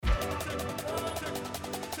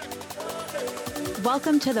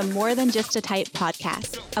Welcome to the More Than Just a Type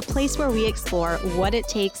podcast, a place where we explore what it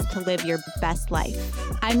takes to live your best life.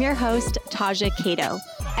 I'm your host, Taja Cato,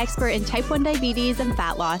 expert in type 1 diabetes and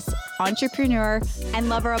fat loss, entrepreneur, and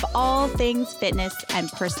lover of all things fitness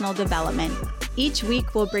and personal development. Each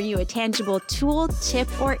week, we'll bring you a tangible tool, tip,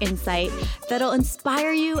 or insight that'll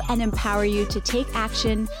inspire you and empower you to take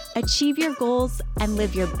action, achieve your goals, and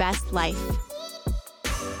live your best life.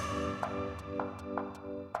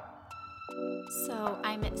 So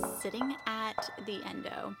I'm sitting at the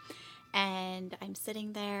endo and I'm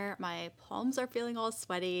sitting there, my palms are feeling all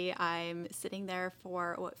sweaty. I'm sitting there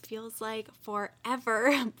for what feels like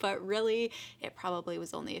forever, but really it probably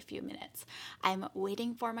was only a few minutes. I'm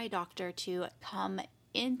waiting for my doctor to come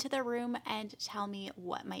into the room and tell me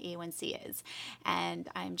what my A1C is. And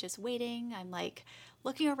I'm just waiting. I'm like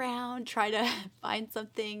looking around, trying to find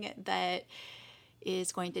something that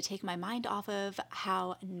is going to take my mind off of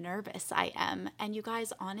how nervous I am. And you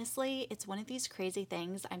guys, honestly, it's one of these crazy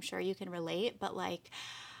things. I'm sure you can relate, but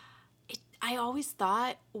I always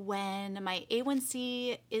thought when my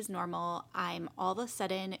A1C is normal, I'm all of a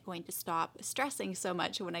sudden going to stop stressing so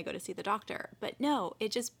much when I go to see the doctor. But no,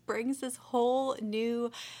 it just brings this whole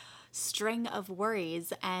new string of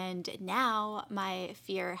worries. And now my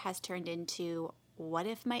fear has turned into, what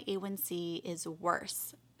if my A1C is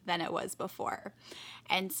worse than it was before?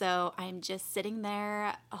 And so I'm just sitting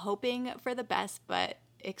there hoping for the best, but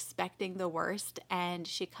expecting the worst. And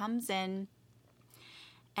she comes in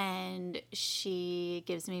and she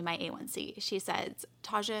gives me my A1C. She says,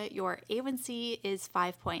 Taja, your A1C is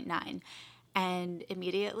 5.9. And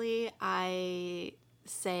immediately I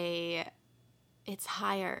say, it's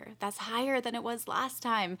higher. That's higher than it was last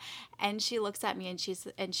time. And she looks at me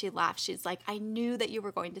and she laughs. She's like, I knew that you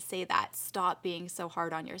were going to say that. Stop being so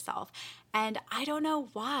hard on yourself. And I don't know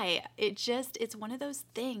why. It's one of those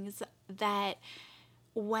things that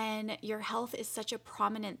when your health is such a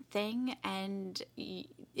prominent thing and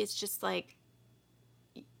it's just like,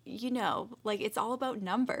 it's all about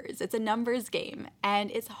numbers. It's a numbers game. And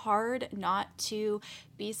it's hard not to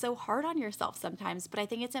be so hard on yourself sometimes. But I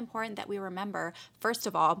think it's important that we remember, first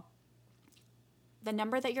of all, the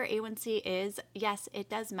number that your A1C is, yes, it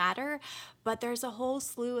does matter, but there's a whole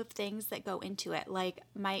slew of things that go into it. Like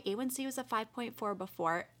my A1C was a 5.4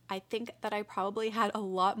 before. I think that I probably had a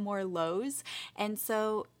lot more lows. And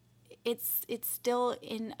so it's still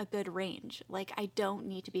in a good range. Like I don't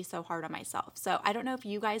need to be so hard on myself. So I don't know if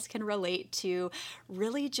you guys can relate to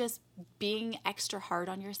really just being extra hard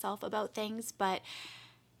on yourself about things, but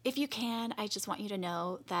if you can, I just want you to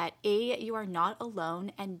know that A, you are not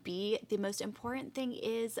alone, and B, the most important thing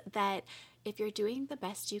is that if you're doing the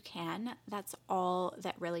best you can, that's all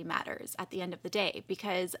that really matters at the end of the day,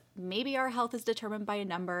 because maybe our health is determined by a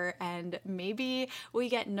number and maybe we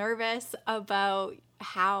get nervous about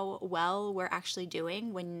how well we're actually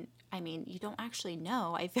doing when, you don't actually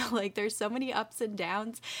know. I feel like there's so many ups and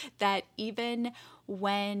downs that even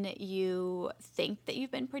when you think that you've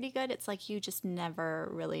been pretty good, it's like you just never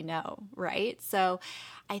really know, right? So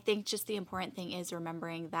I think just the important thing is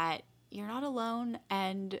remembering that you're not alone,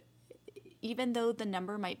 and even though the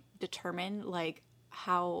number might determine like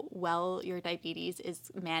how well your diabetes is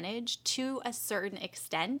managed to a certain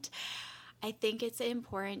extent, I think it's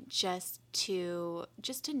important just to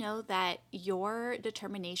know that your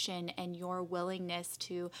determination and your willingness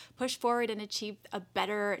to push forward and achieve a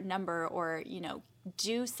better number, or,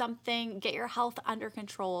 do something, get your health under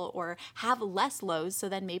control, or have less lows so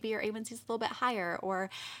then maybe your A1C is a little bit higher, or,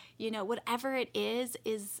 whatever it is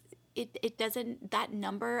it doesn't, that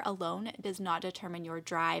number alone does not determine your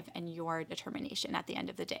drive and your determination at the end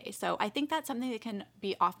of the day. So I think that's something that can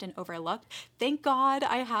be often overlooked. Thank God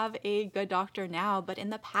I have a good doctor now, but in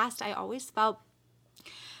the past I always felt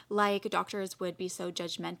like doctors would be so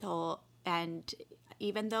judgmental, and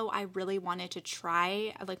even though I really wanted to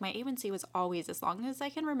try, like my A1C was always, as long as I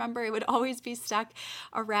can remember, it would always be stuck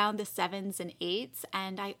around the 7s and 8s,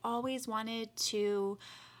 and I always wanted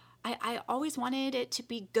it to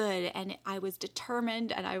be good, and I was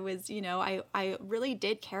determined, and I was, I really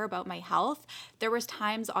did care about my health. There was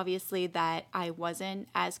times, obviously, that I wasn't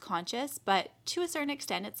as conscious, but to a certain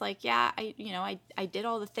extent, it's like, yeah, I did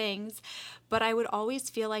all the things, but I would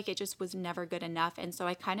always feel like it just was never good enough. And so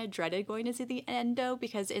I kind of dreaded going to see the endo,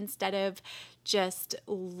 because instead of just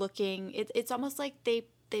looking, it's almost like they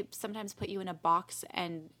sometimes put you in a box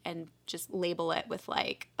and just label it with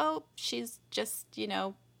like, oh, she's just,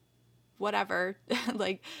 whatever,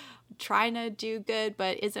 like trying to do good,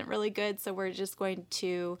 but isn't really good. So we're just going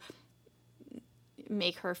to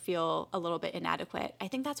make her feel a little bit inadequate. I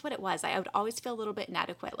think that's what it was. I would always feel a little bit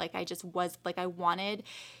inadequate. Like I just was, like I wanted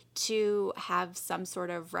to have some sort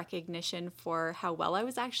of recognition for how well I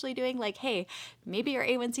was actually doing. Like, hey, maybe your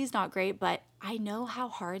A1C is not great, but I know how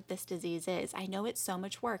hard this disease is. I know it's so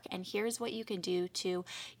much work. And here's what you can do to,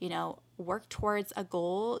 work towards a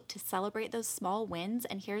goal, to celebrate those small wins.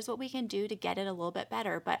 And here's what we can do to get it a little bit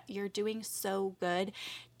better. But you're doing so good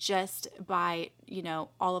just by,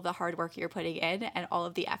 all of the hard work you're putting in and all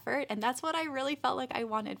of the effort. And that's what I really felt like I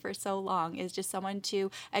wanted for so long, is just someone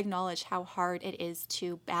to acknowledge how hard it is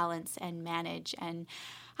to balance and manage. And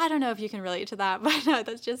I don't know if you can relate to that, but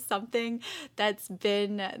that's just something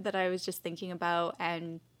that I was just thinking about.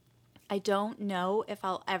 And I don't know if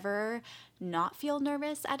I'll ever not feel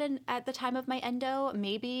nervous at the time of my endo.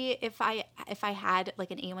 Maybe if I had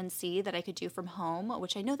like an A1C that I could do from home,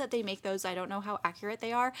 which I know that they make those. I don't know how accurate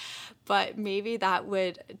they are, but maybe that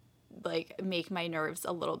would like make my nerves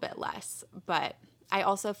a little bit less. But I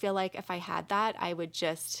also feel like if I had that, I would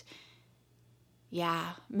just,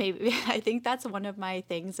 maybe I think that's one of my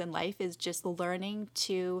things in life, is just learning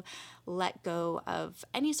to let go of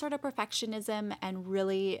any sort of perfectionism and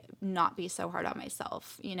really not be so hard on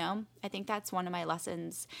myself. I think that's one of my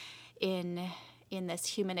lessons in this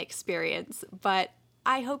human experience. But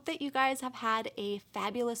I hope that you guys have had a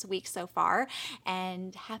fabulous week so far,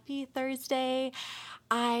 and happy Thursday.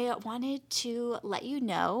 I wanted to let you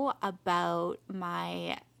know about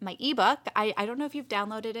my ebook. I don't know if you've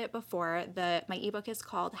downloaded it before. My ebook is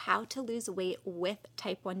called How to Lose Weight with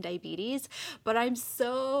Type 1 Diabetes, but I'm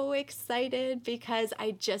so excited because I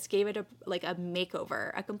just gave it a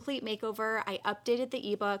makeover, a complete makeover. I updated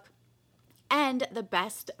the ebook. And the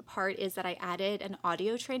best part is that I added an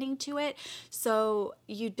audio training to it. So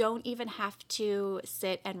you don't even have to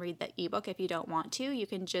sit and read the ebook if you don't want to. You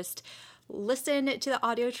can just listen to the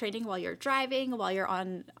audio training while you're driving, while you're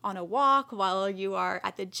on a walk, while you are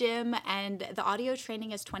at the gym. And the audio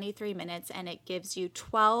training is 23 minutes, and it gives you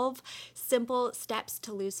 12 simple steps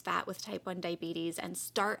to lose fat with type 1 diabetes and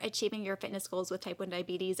start achieving your fitness goals with type 1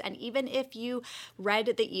 diabetes. And even if you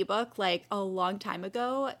read the ebook like a long time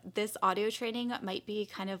ago, this audio training might be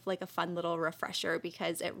kind of like a fun little refresher,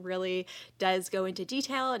 because it really does go into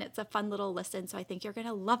detail and it's a fun little listen. So I think you're going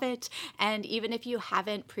to love it. And even if you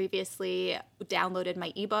haven't previously downloaded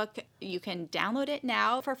my ebook, you can download it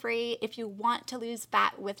now for free. If you want to lose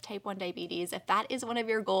fat with type 1 diabetes, if that is one of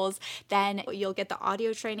your goals, then you'll get the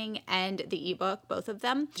audio training and the ebook, both of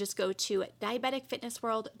them. Just go to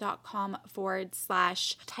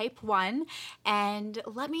diabeticfitnessworld.com/type1 and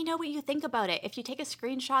let me know what you think about it. If you take a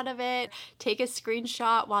screenshot of it, take a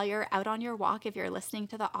screenshot while you're out on your walk if you're listening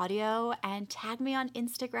to the audio, and tag me on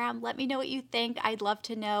Instagram. Let me know what you think. I'd love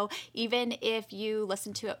to know. Even if you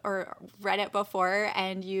listened to it or read it before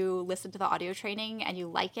and you listened to the audio training and you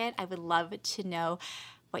like it, I would love to know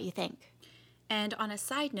what you think. And on a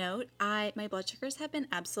side note, my blood sugars have been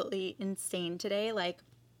absolutely insane today, like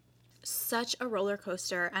such a roller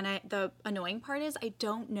coaster. And the annoying part is I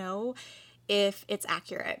don't know if it's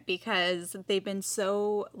accurate, because they've been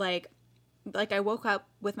so like I woke up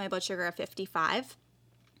with my blood sugar of 55,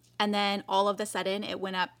 and then all of a sudden it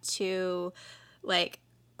went up to like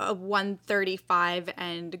a 135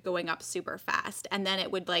 and going up super fast, and then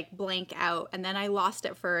it would like blank out, and then I lost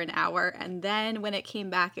it for an hour, and then when it came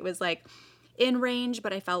back it was like in range,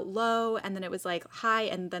 but I felt low, and then it was like high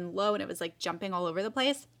and then low, and it was like jumping all over the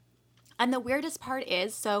place. And the weirdest part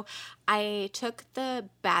is, so I took the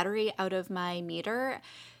battery out of my meter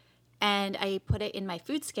and I put it in my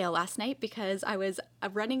food scale last night because I was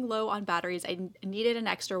running low on batteries. I needed an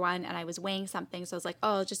extra one and I was weighing something, so I was like,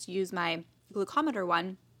 oh, I'll just use my glucometer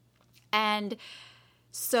one. And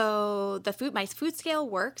so my food scale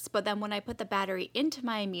works, but then when I put the battery into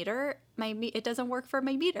my meter, it doesn't work for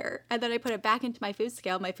my meter. And then I put it back into my food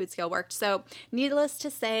scale worked. So needless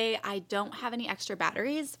to say, I don't have any extra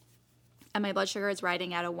batteries, and my blood sugar is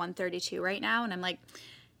riding at a 132 right now. And I'm like,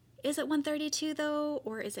 is it 132 though,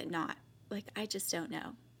 or is it not? Like, I just don't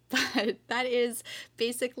know. But that is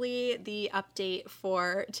basically the update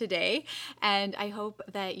for today. And I hope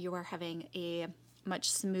that you are having a much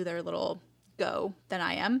smoother little go than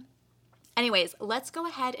I am. Anyways, let's go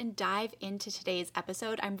ahead and dive into today's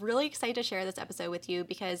episode. I'm really excited to share this episode with you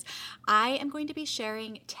because I am going to be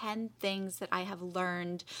sharing 10 things that I have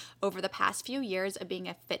learned over the past few years of being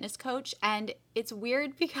a fitness coach. And it's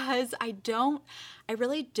weird because I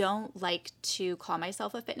really don't like to call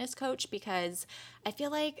myself a fitness coach, because I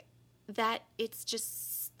feel like that it's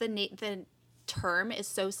just the term is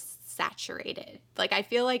so saturated. Like, I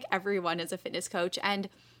feel like everyone is a fitness coach, and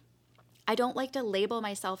I don't like to label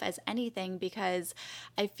myself as anything because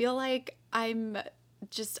I feel like I'm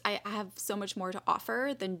I have so much more to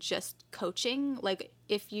offer than just coaching. Like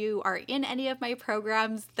if you are in any of my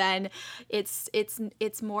programs, then it's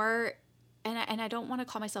more, and I don't want to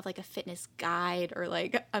call myself like a fitness guide or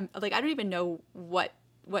like I don't even know what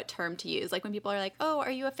term to use. Like when people are like, "Oh,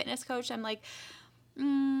 are you a fitness coach?" I'm like,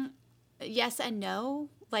 yes and no.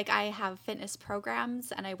 Like I have fitness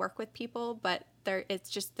programs and I work with people, but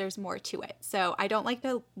there's more to it. So I don't like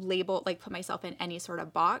to put myself in any sort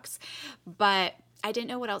of box, but I didn't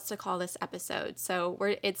know what else to call this episode. So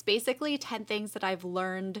it's basically 10 things that I've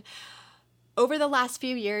learned over the last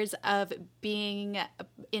few years of being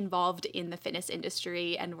involved in the fitness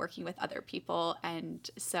industry and working with other people. And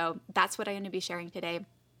so that's what I'm going to be sharing today.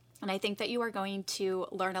 And I think that you are going to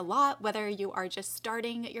learn a lot, whether you are just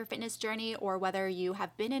starting your fitness journey or whether you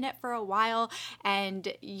have been in it for a while,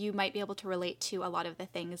 and you might be able to relate to a lot of the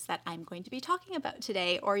things that I'm going to be talking about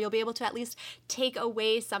today, or you'll be able to at least take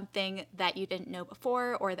away something that you didn't know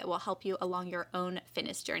before or that will help you along your own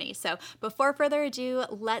fitness journey. So before further ado,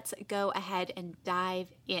 let's go ahead and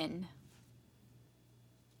dive in.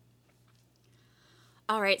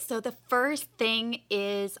 All right, so the first thing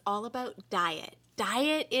is all about diet.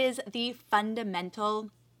 Diet is the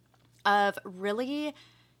fundamental of really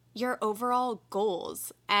your overall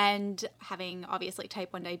goals. And having obviously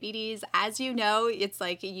type 1 diabetes, as you know, it's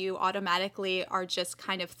like you automatically are just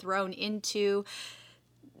kind of thrown into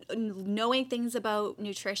knowing things about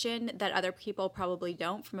nutrition that other people probably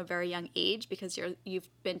don't from a very young age, because you've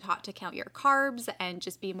been taught to count your carbs and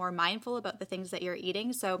just be more mindful about the things that you're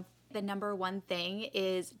eating. So the number one thing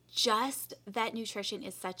is just that nutrition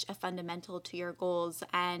is such a fundamental to your goals,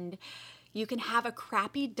 and you can have a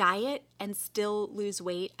crappy diet and still lose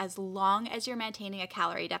weight as long as you're maintaining a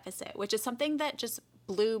calorie deficit, which is something that just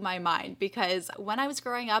blew my mind, because when I was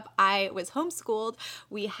growing up, I was homeschooled.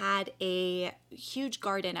 We had a huge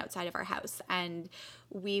garden outside of our house, and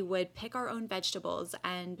we would pick our own vegetables,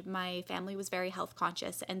 and my family was very health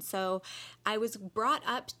conscious. And so I was brought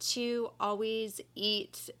up to always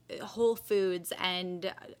eat whole foods.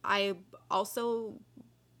 And I also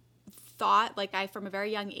thought, from a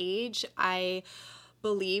very young age, I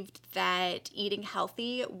believed that eating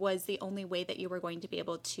healthy was the only way that you were going to be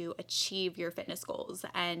able to achieve your fitness goals,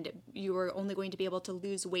 and you were only going to be able to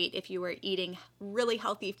lose weight if you were eating really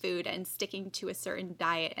healthy food and sticking to a certain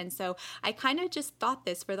diet. And so I kind of just thought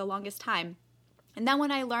this for the longest time. And then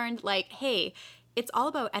when I learned hey, it's all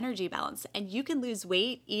about energy balance, and you can lose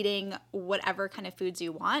weight eating whatever kind of foods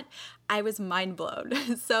you want, I was mind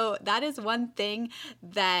blown. So that is one thing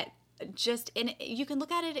that you can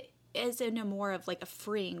look at it as in a more of a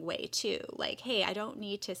freeing way too. Hey, I don't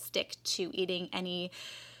need to stick to eating any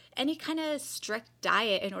kind of strict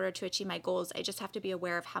diet in order to achieve my goals. I just have to be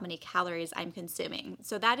aware of how many calories I'm consuming.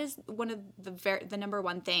 So that is one of the number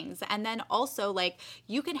one things. And then also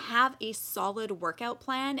you can have a solid workout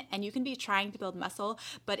plan and you can be trying to build muscle,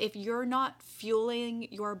 but if you're not fueling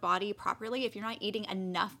your body properly, if you're not eating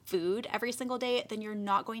enough food every single day, then you're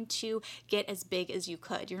not going to get as big as you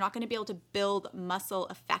could. You're not going to be able to build muscle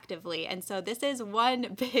effectively. And so this is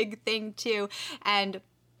one big thing too. And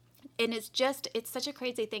it's such a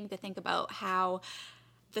crazy thing to think about how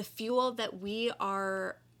the fuel that we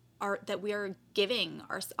are giving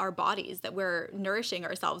our bodies, that we're nourishing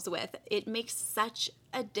ourselves with, it makes such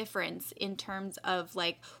a difference in terms of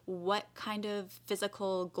what kind of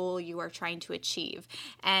physical goal you are trying to achieve.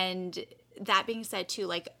 And that being said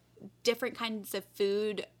too, different kinds of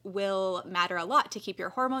food will matter a lot to keep your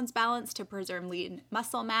hormones balanced, to preserve lean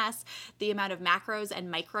muscle mass, the amount of macros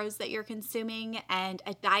and micros that you're consuming. And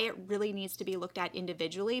a diet really needs to be looked at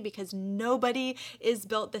individually, because nobody is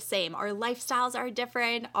built the same. Our lifestyles are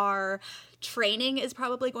different. Our training is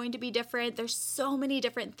probably going to be different. There's so many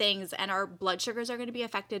different things, and our blood sugars are going to be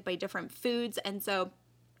affected by different foods. And so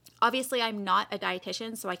obviously, I'm not a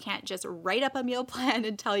dietitian, so I can't just write up a meal plan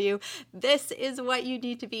and tell you this is what you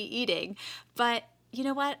need to be eating. But you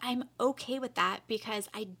know what? I'm okay with that, because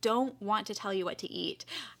I don't want to tell you what to eat.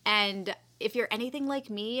 And if you're anything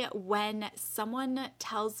like me, when someone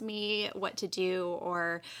tells me what to do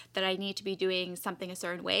or that I need to be doing something a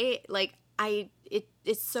certain way,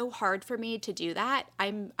 it's so hard for me to do that.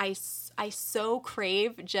 I so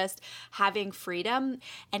crave just having freedom.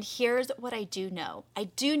 And here's what I do know. I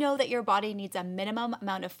do know that your body needs a minimum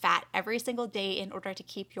amount of fat every single day in order to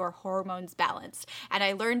keep your hormones balanced. And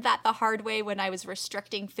I learned that the hard way when I was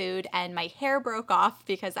restricting food and my hair broke off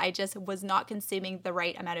because I just was not consuming the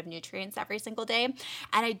right amount of nutrients every single day. And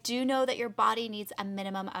I do know that your body needs a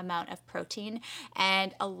minimum amount of protein.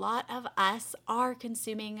 And a lot of us are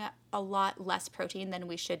consuming a lot less protein protein than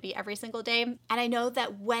we should be every single day. And I know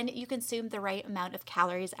that when you consume the right amount of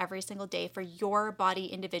calories every single day for your body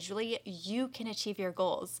individually, you can achieve your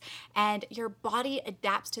goals. And your body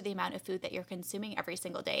adapts to the amount of food that you're consuming every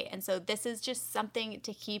single day. And so this is just something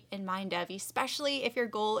to keep in mind of, especially if your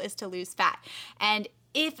goal is to lose fat. And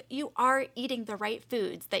if you are eating the right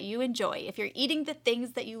foods that you enjoy, if you're eating the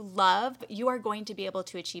things that you love, you are going to be able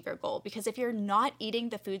to achieve your goal. Because if you're not eating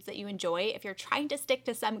the foods that you enjoy, if you're trying to stick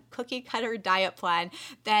to some cookie cutter diet plan,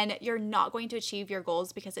 then you're not going to achieve your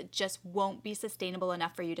goals because it just won't be sustainable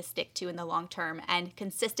enough for you to stick to in the long term. And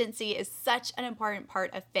consistency is such an important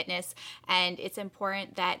part of fitness. And it's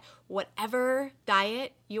important that whatever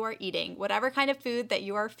diet you are eating, whatever kind of food that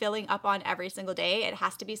you are filling up on every single day, it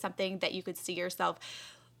has to be something that you could see yourself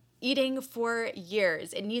eating for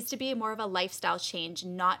years. It needs to be more of a lifestyle change,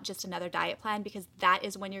 not just another diet plan, because that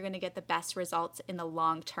is when you're going to get the best results in the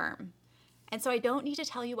long term. And so I don't need to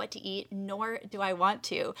tell you what to eat, nor do I want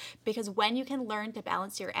to, because when you can learn to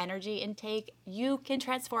balance your energy intake, you can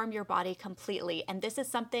transform your body completely. And this is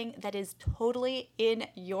something that is totally in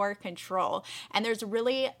your control. And there's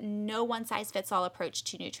really no one size fits all approach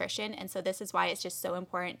to nutrition. And so this is why it's just so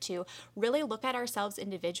important to really look at ourselves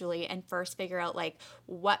individually and first figure out like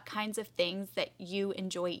what kinds of things that you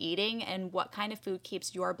enjoy eating and what kind of food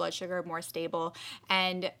keeps your blood sugar more stable.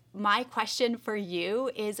 And my question for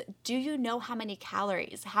you is, do you know how many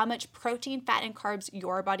calories, how much protein, fat, and carbs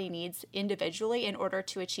your body needs individually in order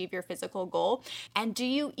to achieve your physical goal? And do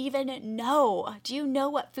you even know? Do you know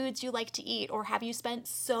what foods you like to eat? Or have you spent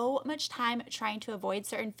so much time trying to avoid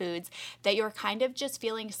certain foods that you're kind of just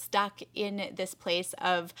feeling stuck in this place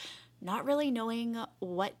of not really knowing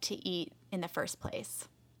what to eat in the first place?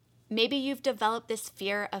 Maybe you've developed this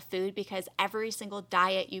fear of food because every single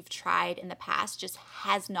diet you've tried in the past just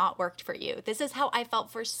has not worked for you. This is how I felt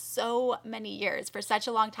for so many years, for such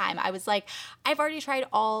a long time. I was like, I've already tried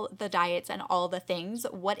all the diets and all the things.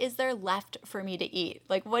 What is there left for me to eat?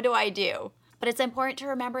 Like, what do I do? But it's important to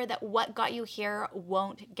remember that what got you here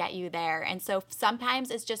won't get you there. And so sometimes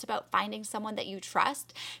it's just about finding someone that you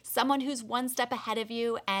trust, someone who's one step ahead of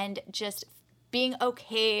you, and just being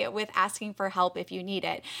okay with asking for help if you need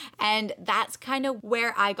it. And that's kind of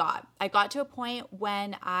where I got. I got to a point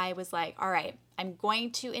when I was like, all right, I'm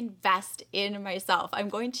going to invest in myself. I'm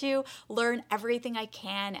going to learn everything I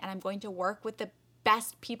can, and I'm going to work with the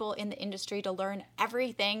best people in the industry to learn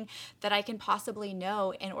everything that I can possibly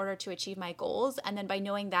know in order to achieve my goals. And then by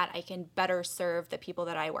knowing that, I can better serve the people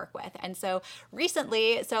that I work with. And so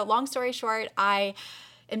recently, long story short,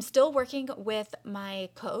 I'm still working with my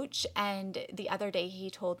coach, and the other day he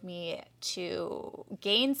told me to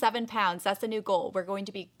gain 7 pounds. That's the new goal. We're going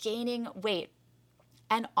to be gaining weight.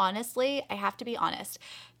 And honestly, I have to be honest,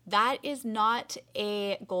 that is not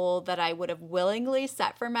a goal that I would have willingly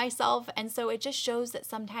set for myself. And so it just shows that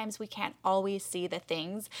sometimes we can't always see the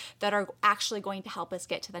things that are actually going to help us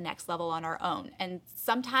get to the next level on our own. And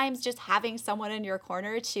sometimes just having someone in your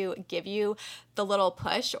corner to give you the little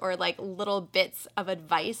push or like little bits of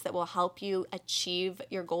advice that will help you achieve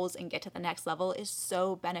your goals and get to the next level is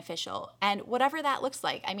so beneficial. And whatever that looks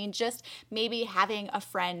like, I mean, just maybe having a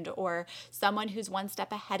friend or someone who's one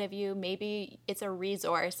step ahead of you, maybe it's a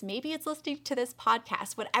resource. Maybe it's listening to this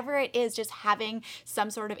podcast, whatever it is, just having some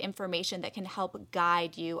sort of information that can help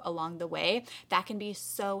guide you along the way. That can be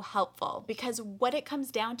so helpful, because what it comes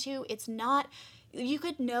down to, it's not, you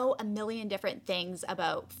could know a million different things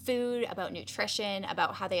about food, about nutrition,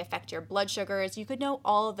 about how they affect your blood sugars. You could know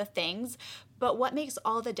all of the things, but what makes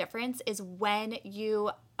all the difference is when you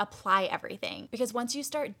apply everything. Because once you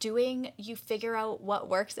start doing, you figure out what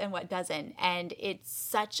works and what doesn't. And it's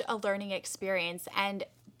such a learning experience. And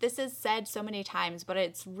this is said so many times, but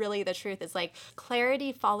it's really the truth. It's like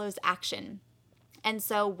clarity follows action. And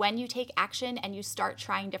so when you take action and you start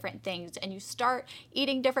trying different things and you start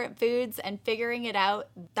eating different foods and figuring it out,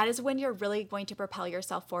 that is when you're really going to propel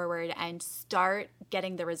yourself forward and start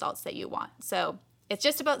getting the results that you want. So it's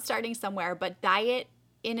just about starting somewhere, but diet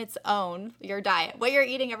in its own, your diet, what you're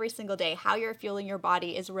eating every single day, how you're fueling your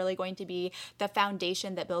body is really going to be the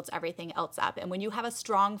foundation that builds everything else up. And when you have a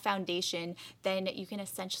strong foundation, then you can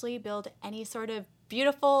essentially build any sort of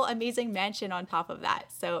beautiful, amazing mansion on top of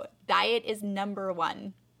that. So diet is number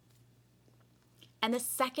one. And the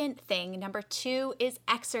second thing, number two, is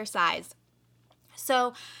exercise.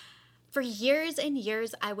 So for years and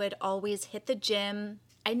years, I would always hit the gym.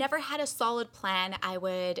 I never had a solid plan. I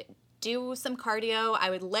would do some cardio. I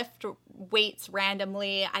would lift weights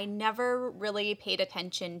randomly. I never really paid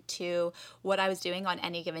attention to what I was doing on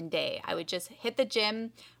any given day. I would just hit the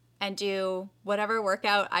gym and do whatever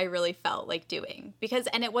workout I really felt like doing.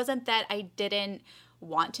 And it wasn't that I didn't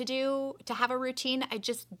want to have a routine. I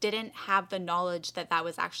just didn't have the knowledge that that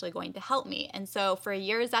was actually going to help me. And so for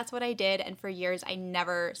years, that's what I did. And for years, I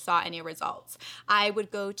never saw any results. I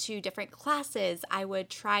would go to different classes. I would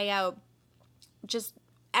try out just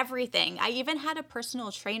everything. I even had a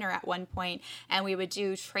personal trainer at one point, and we would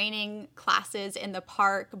do training classes in the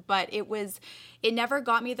park, but it never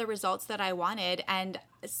got me the results that I wanted. And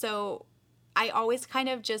so I always kind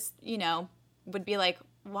of just, would be like,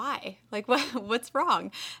 why? Like, what's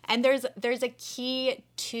wrong? And there's a key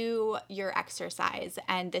to your exercise.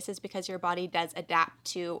 And this is because your body does adapt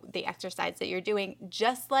to the exercise that you're doing,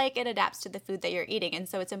 just like it adapts to the food that you're eating. And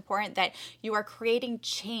so it's important that you are creating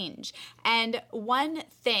change. And one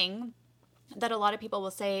thing that a lot of people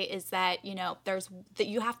will say is that, that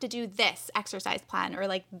you have to do this exercise plan, or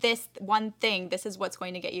like this one thing, this is what's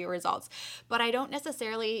going to get you results. But I don't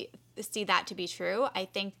necessarily see that to be true. I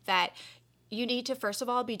think that you need to, first of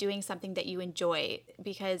all, be doing something that you enjoy,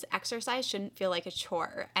 because exercise shouldn't feel like a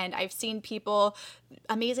chore. And I've seen people,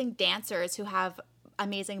 amazing dancers who have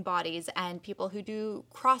amazing bodies, and people who do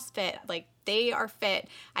CrossFit, like they are fit.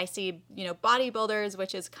 I see, bodybuilders,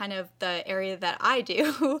 which is kind of the area that I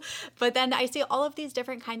do. But then I see all of these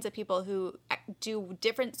different kinds of people who do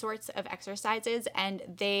different sorts of exercises, and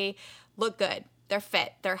they look good. They're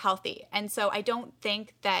fit. They're healthy. And so I don't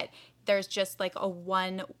think that there's just like a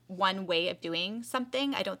one way of doing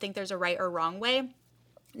something. I don't think there's a right or wrong way.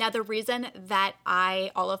 Now, the reason that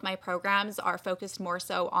all of my programs are focused more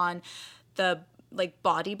so on the like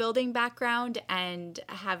bodybuilding background and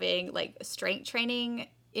having like strength training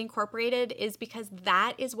incorporated is because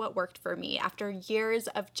that is what worked for me. After years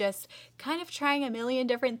of just kind of trying a million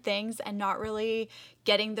different things and not really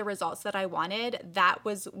getting the results that I wanted, that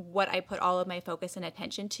was what I put all of my focus and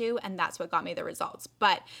attention to, and that's what got me the results.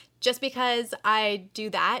 But just because I do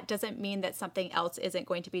that doesn't mean that something else isn't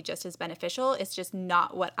going to be just as beneficial. It's just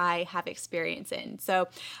not what I have experience in. So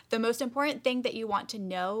the most important thing that you want to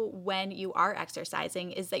know when you are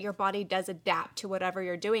exercising is that your body does adapt to whatever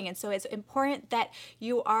you're doing. And so it's important that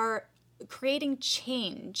you are creating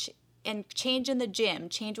change, and change in the gym,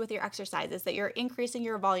 change with your exercises, that you're increasing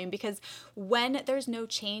your volume, because when there's no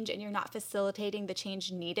change and you're not facilitating the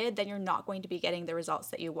change needed, then you're not going to be getting the results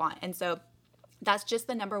that you want. And so that's just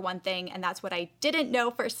the number one thing. And that's what I didn't know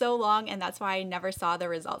for so long. And that's why I never saw the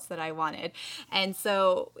results that I wanted. And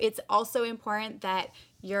so it's also important that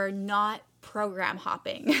you're not program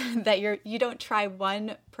hopping, that you don't try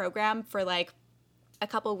one program for like a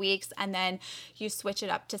couple weeks and then you switch it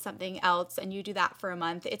up to something else and you do that for a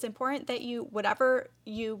month. It's important that whatever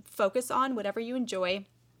you focus on, whatever you enjoy,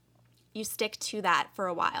 you stick to that for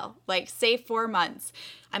a while. Like say 4 months.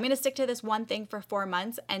 I'm going to stick to this one thing for 4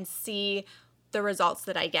 months and see the results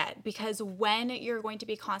that I get. Because when you're going to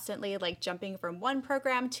be constantly like jumping from one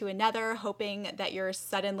program to another, hoping that you're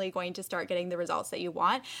suddenly going to start getting the results that you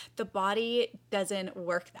want, the body doesn't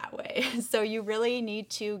work that way. So you really need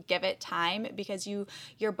to give it time, because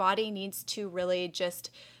your body needs to really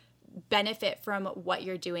just benefit from what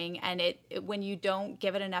you're doing. And when you don't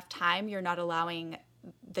give it enough time, you're not allowing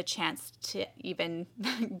the chance to even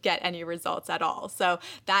get any results at all. So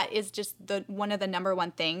that is just one of the number one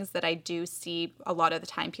things that I do see a lot of the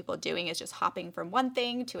time people doing, is just hopping from one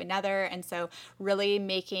thing to another. And so really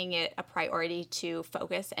making it a priority to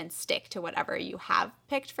focus and stick to whatever you have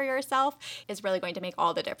picked for yourself is really going to make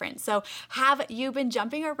all the difference. So have you been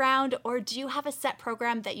jumping around, or do you have a set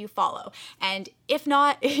program that you follow? And if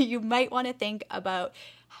not, you might want to think about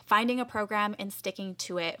finding a program and sticking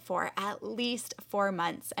to it for at least 4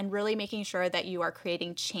 months, and really making sure that you are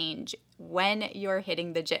creating change when you're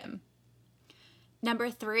hitting the gym. Number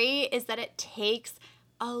 3 is that it takes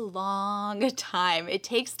a long time. It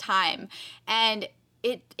takes time. And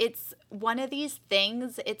it's one of these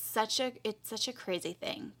things, it's such a crazy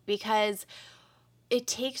thing, because it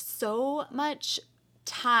takes so much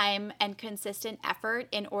time and consistent effort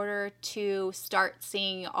in order to start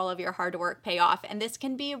seeing all of your hard work pay off. And this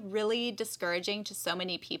can be really discouraging to so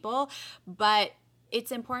many people, but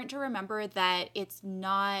it's important to remember that it's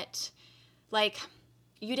not like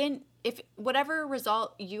if whatever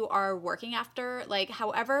result you are working after, like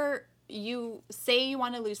however you say you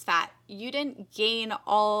want to lose fat, you didn't gain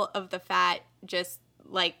all of the fat just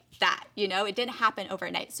like that, it didn't happen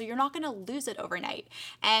overnight. So you're not going to lose it overnight.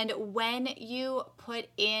 And when you put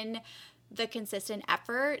in the consistent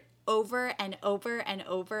effort over and over and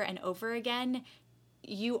over and over again,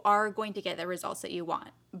 you are going to get the results that you want.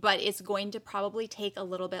 But it's going to probably take a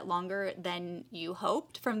little bit longer than you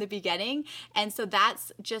hoped from the beginning. And so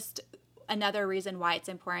that's just another reason why it's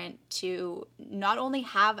important to not only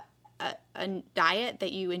have a diet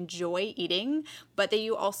that you enjoy eating, but that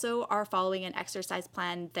you also are following an exercise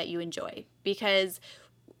plan that you enjoy, because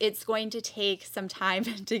it's going to take some time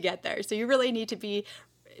to get there. So you really need to be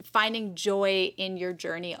finding joy in your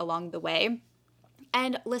journey along the way.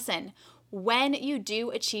 And listen, when you do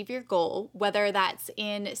achieve your goal, whether that's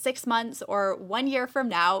in 6 months or 1 year from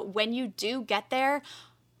now, when you do get there,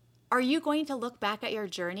 are you going to look back at your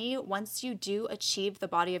journey once you do achieve the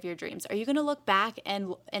body of your dreams? Are you going to look back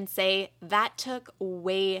and say, that took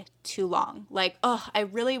way too long? Like, oh, I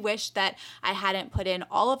really wish that I hadn't put in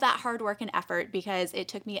all of that hard work and effort because it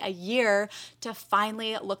took me a year to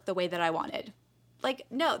finally look the way that I wanted. Like,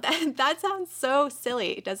 no, that sounds so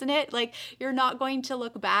silly, doesn't it? Like, you're not going to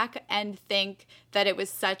look back and think that it was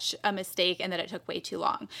such a mistake and that it took way too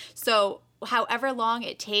long. So however long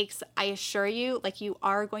it takes, I assure you, like, you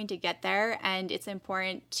are going to get there. And it's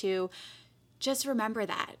important to just remember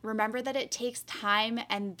that. Remember that it takes time,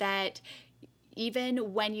 and that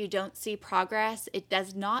even when you don't see progress, it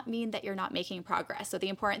does not mean that you're not making progress. So the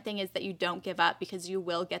important thing is that you don't give up, because you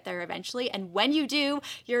will get there eventually. And when you do,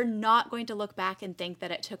 you're not going to look back and think that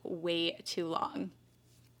it took way too long.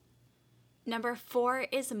 Number 4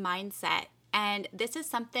 is mindset. And this is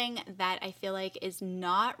something that I feel like is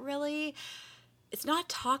not it's not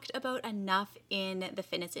talked about enough in the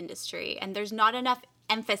fitness industry. And there's not enough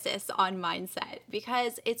emphasis on mindset,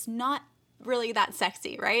 because it's not really that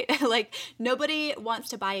sexy, right? Like, nobody wants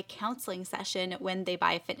to buy a counseling session when they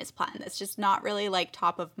buy a fitness plan. That's just not really like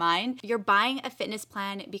top of mind. You're buying a fitness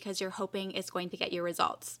plan because you're hoping it's going to get you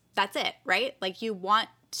results. That's it, right? Like, you want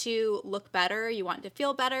to look better, you want to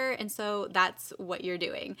feel better, and so that's what you're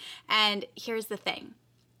doing. And here's the thing.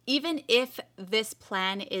 Even if this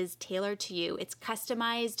plan is tailored to you, it's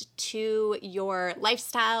customized to your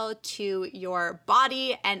lifestyle, to your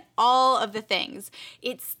body, and all of the things,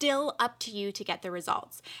 it's still up to you to get the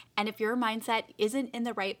results. And if your mindset isn't in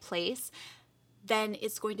the right place, then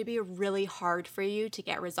it's going to be really hard for you to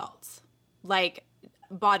get results. Like,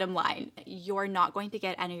 bottom line, you're not going to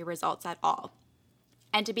get any results at all.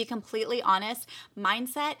 And to be completely honest,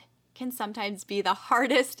 mindset can sometimes be the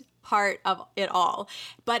hardest part of it all,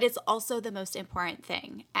 but it's also the most important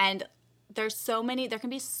thing. And there can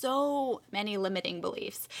be so many limiting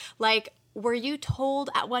beliefs. Like, were you told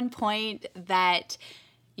at one point that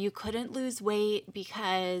you couldn't lose weight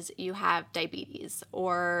because you have diabetes?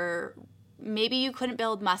 Or maybe you couldn't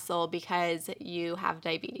build muscle because you have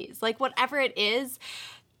diabetes? Like, whatever it is,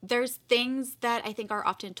 there's things that I think are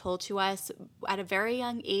often told to us at a very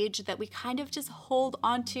young age that we kind of just hold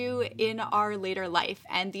onto in our later life.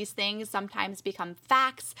 And these things sometimes become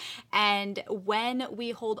facts. And when we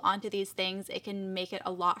hold onto these things, it can make it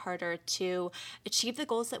a lot harder to achieve the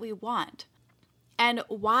goals that we want. And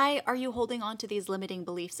why are you holding on to these limiting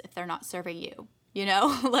beliefs if they're not serving you? You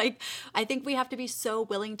know, like, I think we have to be so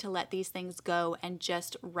willing to let these things go and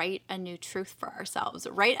just write a new truth for ourselves,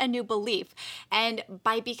 write a new belief. And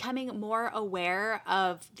by becoming more aware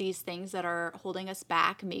of these things that are holding us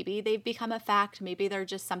back, maybe they've become a fact, maybe they're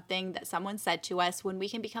just something that someone said to us. When we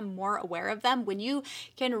can become more aware of them, when you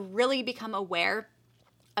can really become aware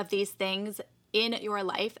of these things in your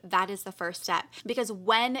life, that is the first step. Because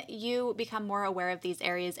when you become more aware of these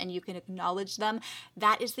areas and you can acknowledge them,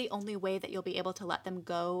 that is the only way that you'll be able to let them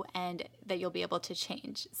go and that you'll be able to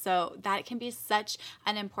change. So that can be such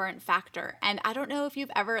an important factor. And I don't know if you've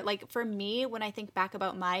ever, like, for me, when I think back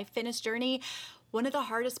about my fitness journey, one of the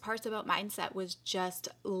hardest parts about mindset was just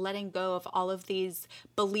letting go of all of these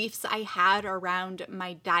beliefs I had around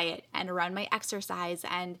my diet and around my exercise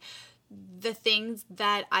and the things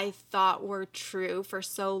that I thought were true for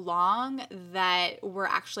so long that were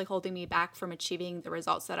actually holding me back from achieving the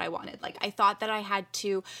results that I wanted. Like, I thought that I had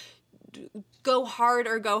to go hard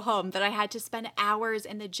or go home, that I had to spend hours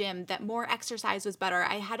in the gym, that more exercise was better.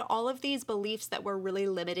 I had all of these beliefs that were really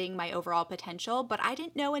limiting my overall potential, but I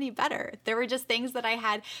didn't know any better. There were just things that I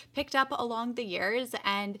had picked up along the years,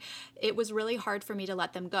 and it was really hard for me to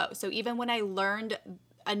let them go. So even when I learned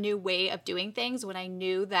a new way of doing things, when I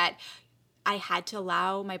knew that I had to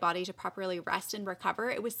allow my body to properly rest and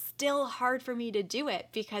recover, it was still hard for me to do it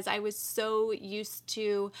because I was so used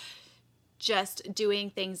to just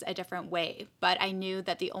doing things a different way. But I knew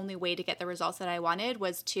that the only way to get the results that I wanted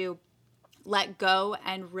was to let go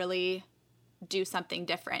and really do something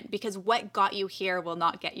different, because what got you here will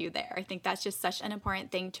not get you there. I think that's just such an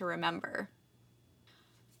important thing to remember.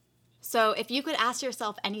 So if you could ask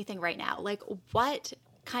yourself anything right now, like, what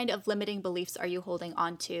kind of limiting beliefs are you holding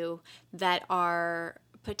on to that are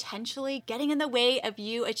potentially getting in the way of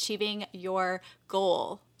you achieving your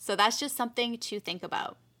goal? So that's just something to think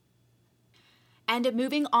about. And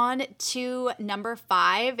moving on to number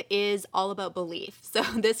 5 is all about belief. So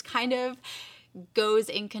this kind of goes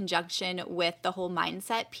in conjunction with the whole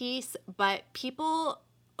mindset piece, but people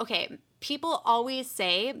always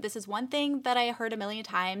say, this is one thing that I heard a million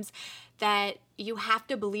times, that you have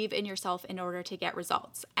to believe in yourself in order to get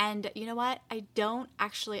results. And you know what? I don't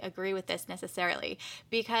actually agree with this necessarily,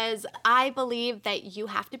 because I believe that you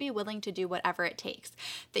have to be willing to do whatever it takes,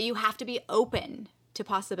 that you have to be open to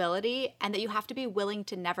possibility, and that you have to be willing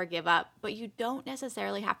to never give up, but you don't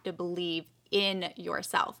necessarily have to believe in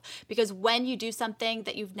yourself, because when you do something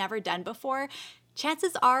that you've never done before,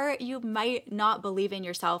 chances are you might not believe in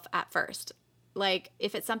yourself at first. Like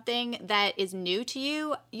if it's something that is new to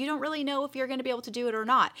you, you don't really know if you're going to be able to do it or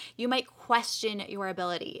not. You might question your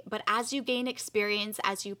ability, but as you gain experience,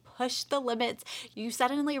 as you push the limits, you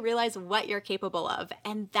suddenly realize what you're capable of,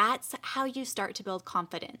 and that's how you start to build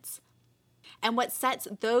confidence. And what sets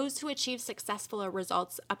those who achieve successful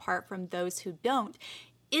results apart from those who don't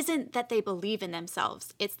isn't that they believe in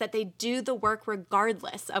themselves. It's that they do the work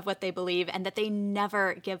regardless of what they believe, and that they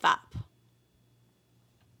never give up.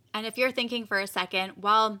 And if you're thinking for a second,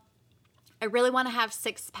 well, I really want to have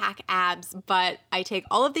 6-pack abs, but I take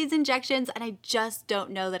all of these injections and I just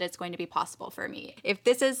don't know that it's going to be possible for me. If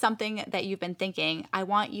this is something that you've been thinking, I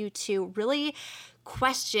want you to really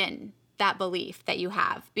question that belief that you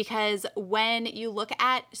have, because when you look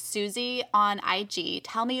at Susie on IG,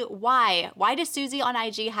 tell me why does Susie on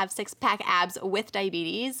IG have 6-pack abs with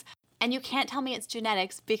diabetes? And you can't tell me it's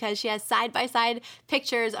genetics, because she has side-by-side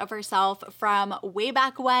pictures of herself from way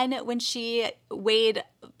back when she weighed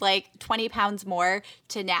like 20 pounds more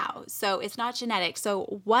to now. So it's not genetic.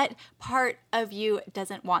 So what part of you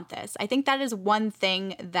doesn't want this? I think that is one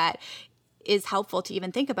thing that is helpful to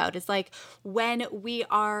even think about. Is like when we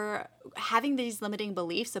are having these limiting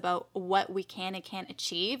beliefs about what we can and can't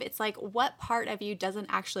achieve, it's like, what part of you doesn't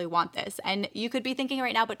actually want this? And you could be thinking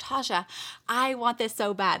right now, but Tasha, I want this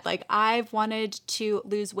so bad. Like I've wanted to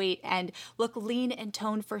lose weight and look lean and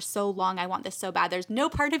toned for so long. I want this so bad. There's no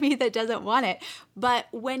part of me that doesn't want it. But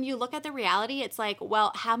when you look at the reality, it's like,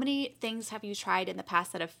 well, how many things have you tried in the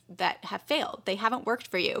past that have failed? They haven't worked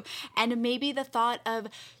for you. And maybe the thought of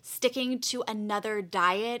sticking to another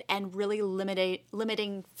diet and really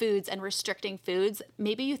limiting foods and restricting foods,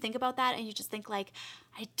 maybe you think about that and you just think like,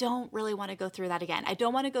 I don't really want to go through that again. I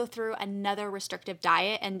don't want to go through another restrictive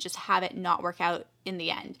diet and just have it not work out in the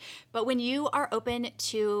end. But when you are open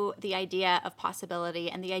to the idea of possibility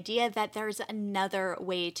and the idea that there's another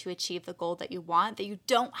way to achieve the goal that you want, that you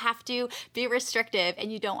don't have to be restrictive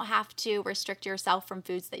and you don't have to restrict yourself from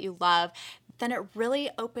foods that you love, then it really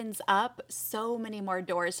opens up so many more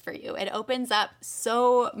doors for you. It opens up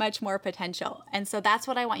so much more potential. And so that's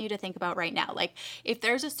what I want you to think about right now. Like if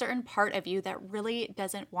there's a certain part of you that really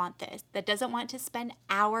doesn't want this, that doesn't want to spend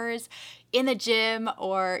hours in the gym,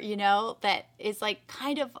 or, that is like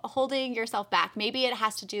kind of holding yourself back. Maybe it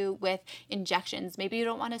has to do with injections. Maybe you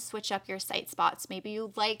don't want to switch up your sight spots. Maybe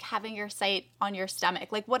you like having your sight on your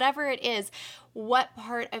stomach. Like whatever it is, what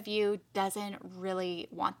part of you doesn't really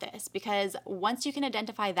want this? Because once you can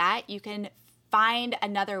identify that, you can find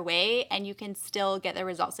another way and you can still get the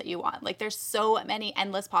results that you want. Like there's so many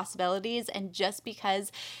endless possibilities, and just because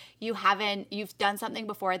you've done something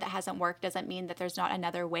before that hasn't worked doesn't mean that there's not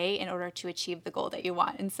another way in order to achieve the goal that you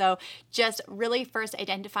want. And so just really first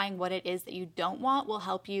identifying what it is that you don't want will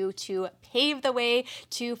help you to pave the way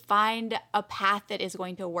to find a path that is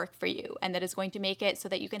going to work for you and that is going to make it so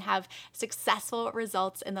that you can have successful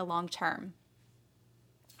results in the long term.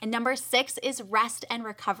 And number 6 is rest and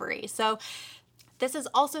recovery. So this is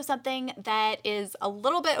also something that is a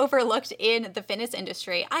little bit overlooked in the fitness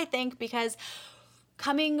industry, I think, because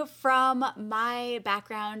coming from my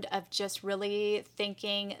background of just really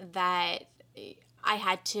thinking that I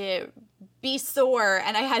had to be sore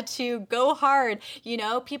and I had to go hard,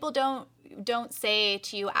 people don't say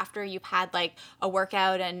to you after you've had like a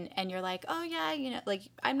workout and you're like, oh yeah, like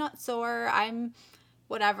I'm not sore, I'm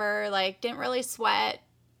whatever, like didn't really sweat.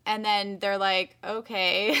 And then they're like,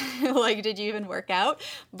 okay, like, did you even work out?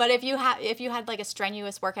 But if you had like a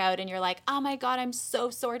strenuous workout and you're like, oh my God, I'm so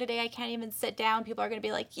sore today, I can't even sit down, people are going to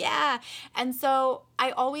be like, yeah. And so I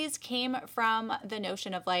always came from the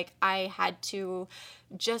notion of like, I had to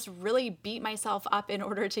just really beat myself up in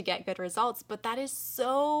order to get good results, but that is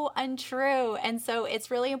so untrue. And so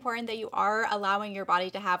it's really important that you are allowing your body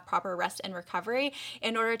to have proper rest and recovery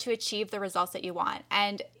in order to achieve the results that you want.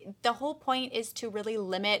 And the whole point is to really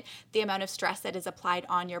limit the amount of stress that is applied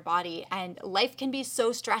on your body. And life can be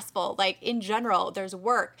so stressful. Like in general, there's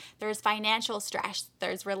work, there's financial stress,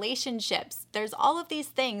 there's relationships, there's all of these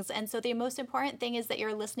things. And so the most important thing is that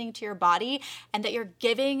you're listening to your body and that you're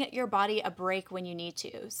giving your body a break when you need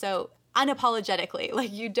to. So unapologetically,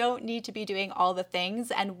 like you don't need to be doing all the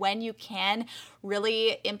things. And when you can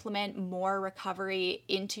really implement more recovery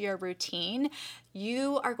into your routine,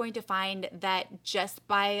 you are going to find that just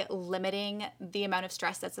by limiting the amount of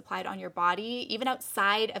stress that's applied on your body, even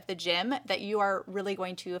outside of the gym, that you are really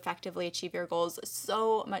going to effectively achieve your goals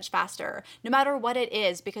so much faster, no matter what it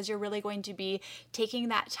is, because you're really going to be taking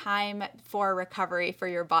that time for recovery for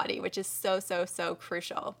your body, which is so, so, so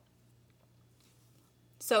crucial.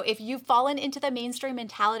 So if you've fallen into the mainstream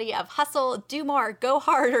mentality of hustle, do more, go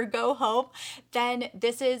hard, or go home, then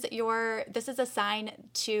this is a sign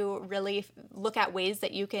to really look at ways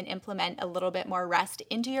that you can implement a little bit more rest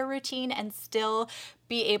into your routine and still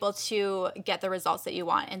be able to get the results that you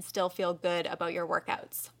want and still feel good about your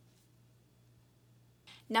workouts.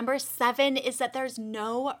 Number 7 is that there's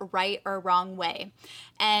no right or wrong way.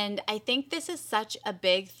 And I think this is such a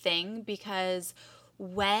big thing because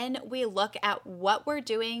when we look at what we're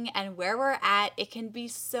doing and where we're at, it can be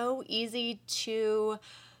so easy to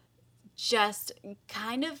just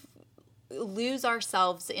kind of lose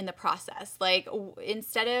ourselves in the process. Like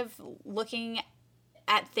instead of looking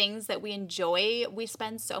at things that we enjoy, we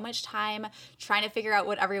spend so much time trying to figure out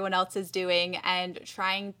what everyone else is doing and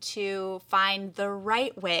trying to find the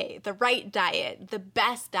right way, the right diet, the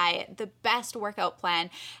best workout plan,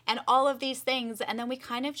 and all of these things. And then we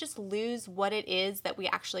kind of just lose what it is that we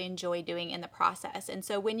actually enjoy doing in the process. And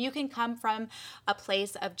so when you can come from a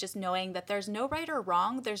place of just knowing that there's no right or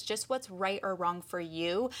wrong, there's just what's right or wrong for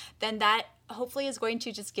you, then that hopefully is going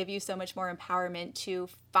to just give you so much more empowerment to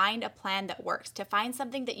find a plan that works, to find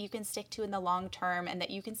something that you can stick to in the long term and that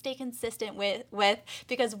you can stay consistent with,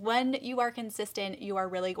 because when you are consistent, you are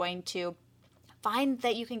really going to find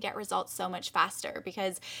that you can get results so much faster,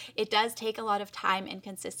 because it does take a lot of time and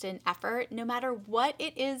consistent effort. No matter what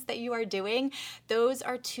it is that you are doing, those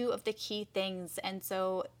are two of the key things. And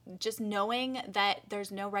so just knowing that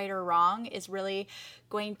there's no right or wrong is really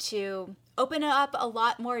going to open up a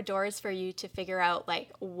lot more doors for you to figure out like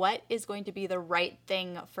what is going to be the right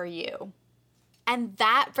thing for you. And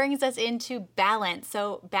that brings us into balance.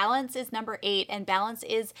 So balance is number 8, and balance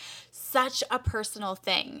is such a personal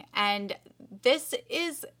thing. And this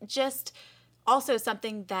is just also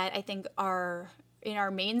something that I think in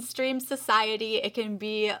our mainstream society, it can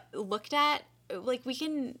be looked at like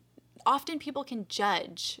often people can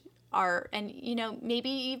judge and maybe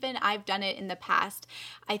even I've done it in the past.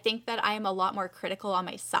 I think that I am a lot more critical on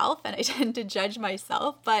myself and I tend to judge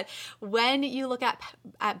myself. But when you look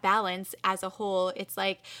at balance as a whole, it's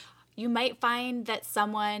like you might find that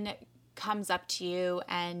someone comes up to you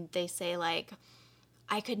and they say like,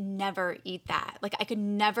 I could never eat that. Like I could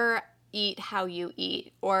never eat how you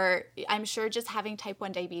eat. Or I'm sure just having type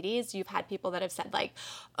 1 diabetes, you've had people that have said like,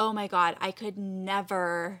 oh my God, I could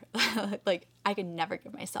never I could never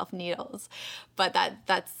give myself needles. But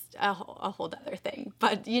that's a whole other thing.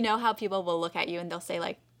 But you know how people will look at you and they'll say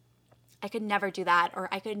like, I could never do that, or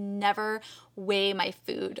I could never weigh my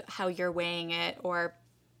food how you're weighing it, or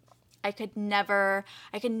I could never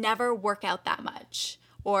work out that much.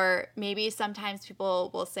 Or maybe sometimes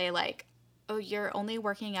people will say like, oh, you're only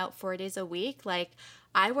working out 4 days a week? Like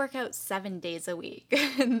I work out 7 days a week.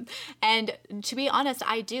 And to be honest,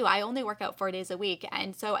 I do. I only work out 4 days a week.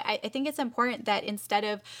 And so I think it's important that instead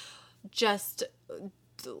of just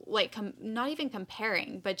like not even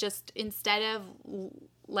comparing, but just instead of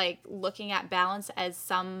like looking at balance as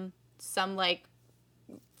some like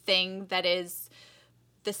thing that is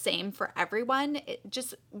the same for everyone,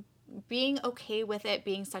 just being okay with it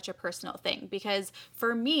being such a personal thing. Because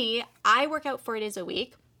for me, I work out 4 days a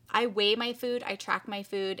week. I weigh my food. I track my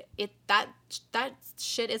food. That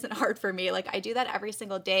shit isn't hard for me. Like I do that every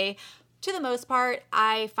single day. To the most part,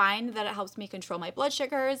 I find that it helps me control my blood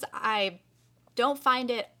sugars. I don't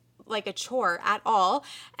find it like a chore at all,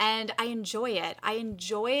 and I enjoy it. I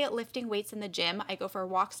enjoy lifting weights in the gym. I go for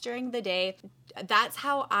walks during the day. That's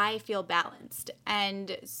how I feel balanced.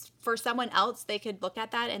 And for someone else, they could look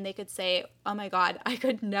at that and they could say, oh my God, I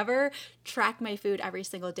could never track my food every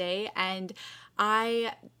single day, and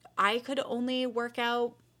I could only work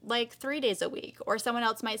out like 3 days a week. Or someone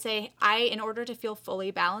else might say, in order to feel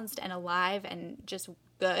fully balanced and alive and just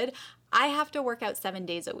good, I have to work out 7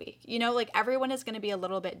 days a week. Like everyone is going to be a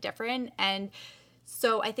little bit different. And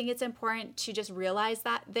so I think it's important to just realize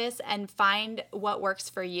this and find what works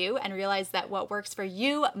for you, and realize that what works for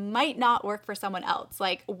you might not work for someone else.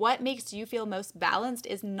 Like what makes you feel most balanced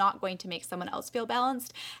is not going to make someone else feel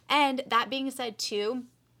balanced. And that being said too,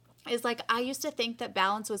 is like I used to think that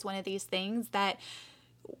balance was one of these things that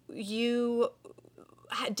you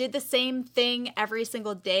did the same thing every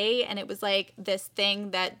single day, and it was like this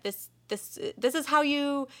thing that this is how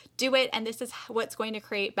you do it, and this is what's going to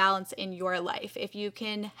create balance in your life. If you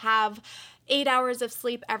can have 8 hours of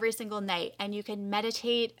sleep every single night, and you can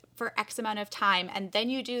meditate for X amount of time, and then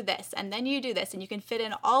you do this, and then you do this, and you can fit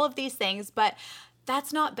in all of these things, but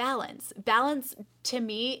that's not balance. Balance to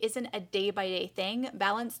me isn't a day-by-day thing.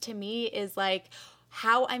 Balance to me is like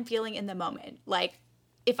how I'm feeling in the moment. Like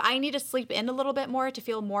if I need to sleep in a little bit more to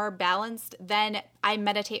feel more balanced, then I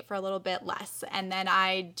meditate for a little bit less. And then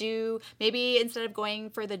I do, maybe instead of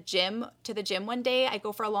going to the gym one day, I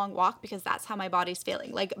go for a long walk because that's how my body's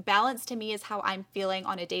feeling. Like balance to me is how I'm feeling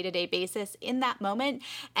on a day-to-day basis in that moment.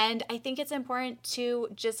 And I think it's important to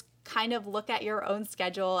just kind of look at your own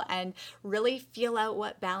schedule and really feel out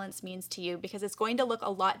what balance means to you, because it's going to look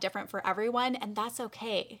a lot different for everyone, and that's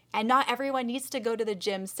okay. And not everyone needs to go to the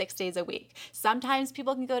gym 6 days a week. Sometimes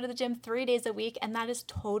people can go to the gym 3 days a week, and that is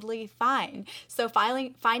totally fine. So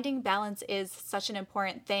finding balance is such an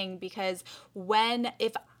important thing, because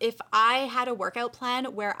if I had a workout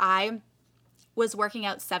plan where I was working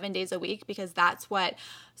out 7 days a week because that's what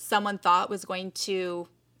someone thought was going to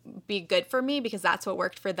be good for me, because that's what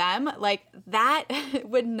worked for them, like that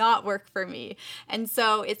would not work for me. And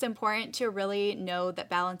so it's important to really know that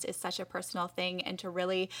balance is such a personal thing, and to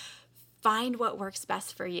really find what works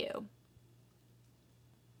best for you.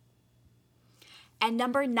 And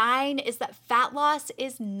number 9 is that fat loss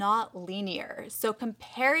is not linear. So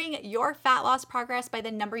comparing your fat loss progress by the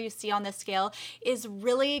number you see on the scale is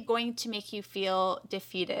really going to make you feel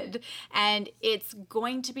defeated. And it's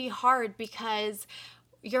going to be hard because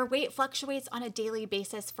your weight fluctuates on a daily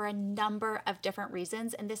basis for a number of different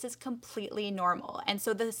reasons, and this is completely normal. And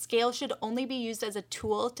so the scale should only be used as a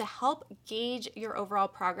tool to help gauge your overall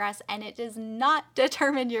progress, and it does not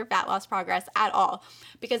determine your fat loss progress at all.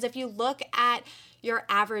 Because if you look at your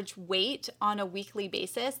average weight on a weekly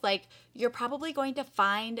basis, like you're probably going to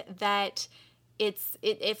find that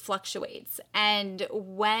it fluctuates. And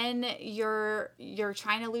when you're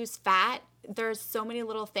trying to lose fat, there's so many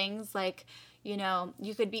little things like,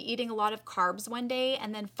 you could be eating a lot of carbs one day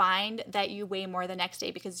and then find that you weigh more the next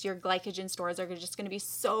day because your glycogen stores are just going to be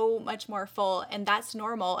so much more full, and that's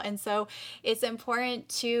normal. And so it's important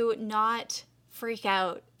to not freak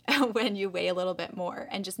out when you weigh a little bit more,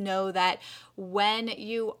 and just know that when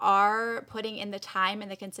you are putting in the time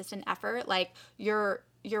and the consistent effort, like your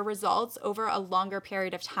results over a longer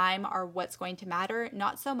period of time are what's going to matter,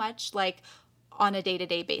 not so much like on a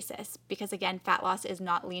day-to-day basis, because again, fat loss is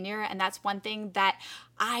not linear. And that's one thing that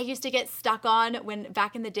I used to get stuck on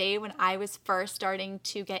back in the day when I was first starting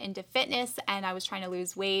to get into fitness and I was trying to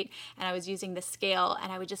lose weight and I was using the scale,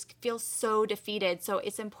 and I would just feel so defeated. So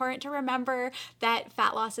it's important to remember that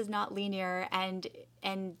fat loss is not linear, and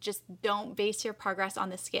just don't base your progress on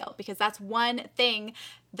the scale, because that's one thing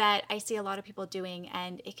that I see a lot of people doing,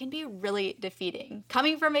 and it can be really defeating.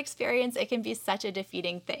 Coming from experience, it can be such a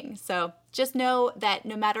defeating thing. So just know that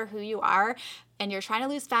no matter who you are and you're trying to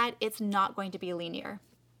lose fat, it's not going to be linear.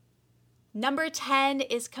 Number 10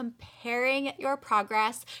 is comparing your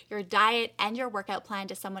progress, your diet, and your workout plan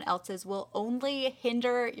to someone else's will only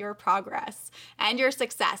hinder your progress and your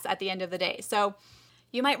success at the end of the day. So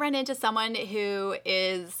you might run into someone who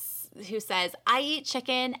says, I eat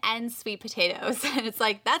chicken and sweet potatoes. And it's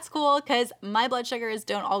like, that's cool, because my blood sugars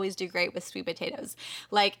don't always do great with sweet potatoes.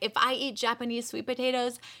 Like if I eat Japanese sweet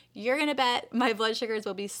potatoes, you're going to bet my blood sugars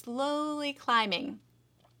will be slowly climbing.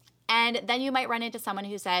 And then you might run into someone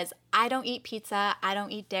who says, I don't eat pizza, I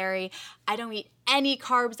don't eat dairy, I don't eat any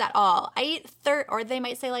carbs at all. Or they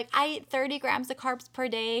might say like, I eat 30 grams of carbs per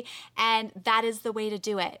day, and that is the way to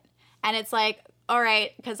do it. And it's like, all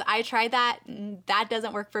right, because I tried that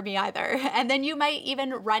doesn't work for me either. And then you might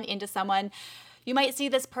even run into someone, you might see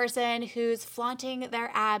this person who's flaunting their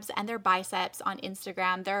abs and their biceps on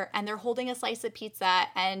Instagram. They're holding a slice of pizza,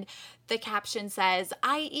 and the caption says,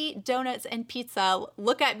 I eat donuts and pizza,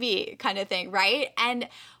 look at me, kind of thing, right? And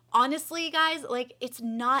honestly, guys, like it's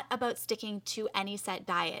not about sticking to any set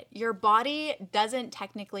diet. Your body doesn't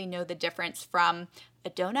technically know the difference from a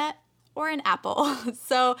donut or an apple.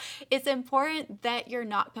 So it's important that you're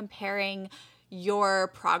not comparing your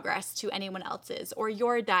progress to anyone else's or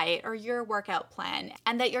your diet or your workout plan,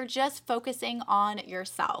 and that you're just focusing on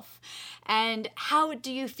yourself. And how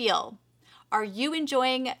do you feel? Are you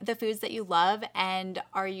enjoying the foods that you love, and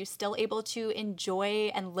are you still able to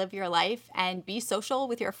enjoy and live your life and be social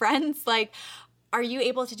with your friends? Like, are you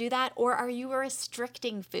able to do that, or are you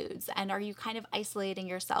restricting foods, and are you kind of isolating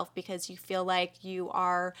yourself because you feel like you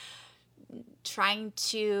are trying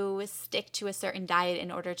to stick to a certain diet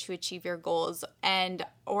in order to achieve your goals? And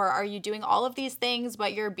or are you doing all of these things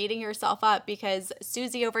but you're beating yourself up because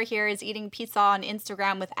Susie over here is eating pizza on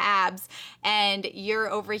Instagram with abs, and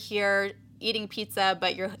you're over here eating pizza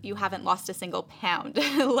but you haven't lost a single pound?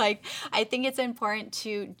 Like, I think it's important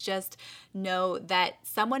to just know that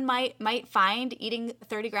someone might find eating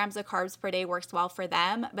 30 grams of carbs per day works well for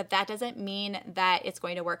them, but that doesn't mean that it's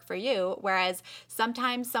going to work for you. Whereas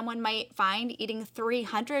sometimes someone might find eating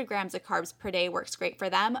 300 grams of carbs per day works great for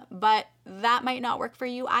them, but that might not work for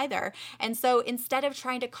you either. And so instead of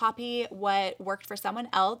trying to copy what worked for someone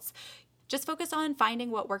else, just focus on finding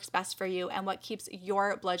what works best for you and what keeps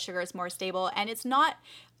your blood sugars more stable. And it's not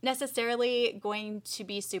necessarily going to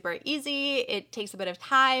be super easy. It takes a bit of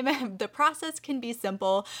time. The process can be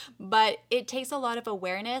simple, but it takes a lot of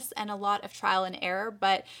awareness and a lot of trial and error.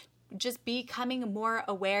 But just becoming more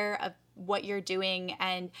aware of what you're doing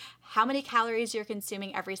and how many calories you're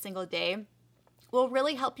consuming every single day will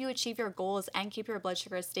really help you achieve your goals and keep your blood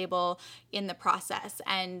sugar stable in the process,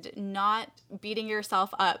 and not beating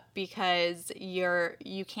yourself up because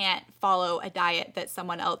you can't follow a diet that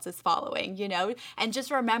someone else is following, And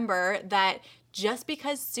just remember that just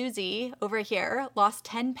because Susie over here lost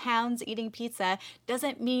 10 pounds eating pizza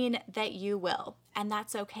doesn't mean that you will. And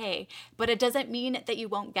that's okay. But it doesn't mean that you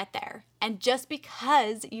won't get there. And just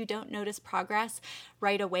because you don't notice progress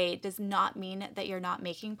right away does not mean that you're not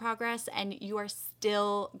making progress, and you are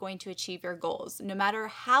still going to achieve your goals, no matter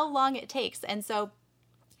how long it takes. And so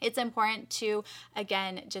it's important to,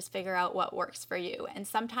 again, just figure out what works for you. And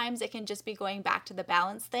sometimes it can just be going back to the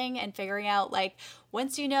balance thing and figuring out, like,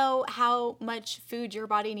 once you know how much food your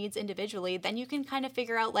body needs individually, then you can kind of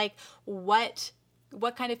figure out, like, what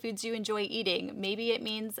kind of foods you enjoy eating. Maybe it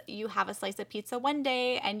means you have a slice of pizza one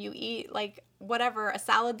day and you eat, like, whatever, a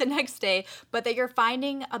salad the next day, but that you're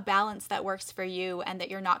finding a balance that works for you, and that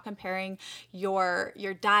you're not comparing your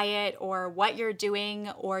diet or what you're doing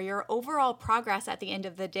or your overall progress at the end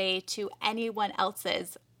of the day to anyone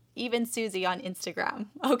else's, even Susie on Instagram,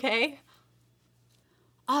 okay?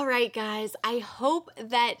 All right, guys, I hope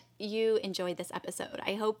that you enjoyed this episode.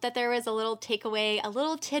 I hope that there was a little takeaway, a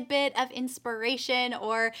little tidbit of inspiration,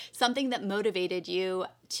 or something that motivated you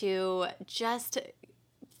to just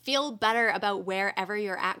feel better about wherever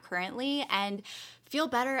you're at currently, and feel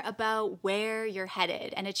better about where you're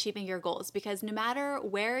headed and achieving your goals. Because no matter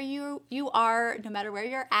where you are, no matter where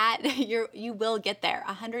you're at, you will get there.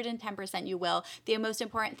 110% you will. The most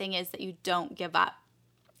important thing is that you don't give up.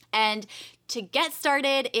 And to get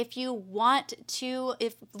started, if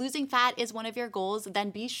losing fat is one of your goals, then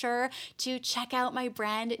be sure to check out my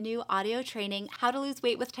brand new audio training, How to Lose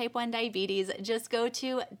Weight with Type 1 Diabetes. Just go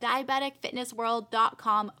to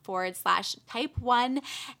diabeticfitnessworld.com/type1,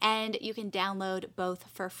 and you can download both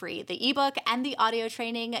for free. The ebook and the audio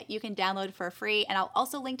training you can download for free. And I'll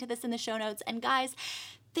also link to this in the show notes. And guys,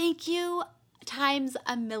 thank you times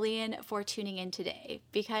a million for tuning in today,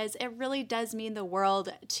 because it really does mean the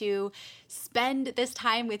world to spend this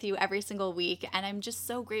time with you every single week, and I'm just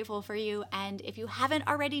so grateful for you. And if you haven't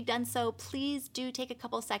already done so, please do take a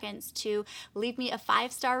couple seconds to leave me a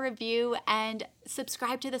 5-star review and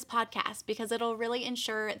subscribe to this podcast, because it'll really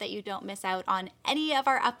ensure that you don't miss out on any of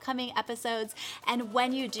our upcoming episodes. And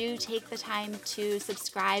when you do take the time to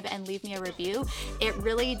subscribe and leave me a review, it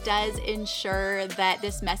really does ensure that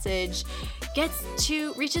this message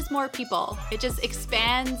reaches more people. It just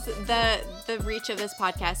expands the reach of this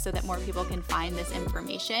podcast so that more people can find this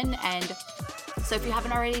information. And so if you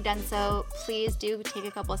haven't already done so, please do take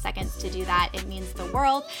a couple of seconds to do that. It means the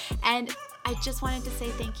world. And I just wanted to say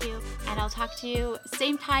thank you, and I'll talk to you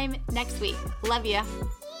same time next week. Love you.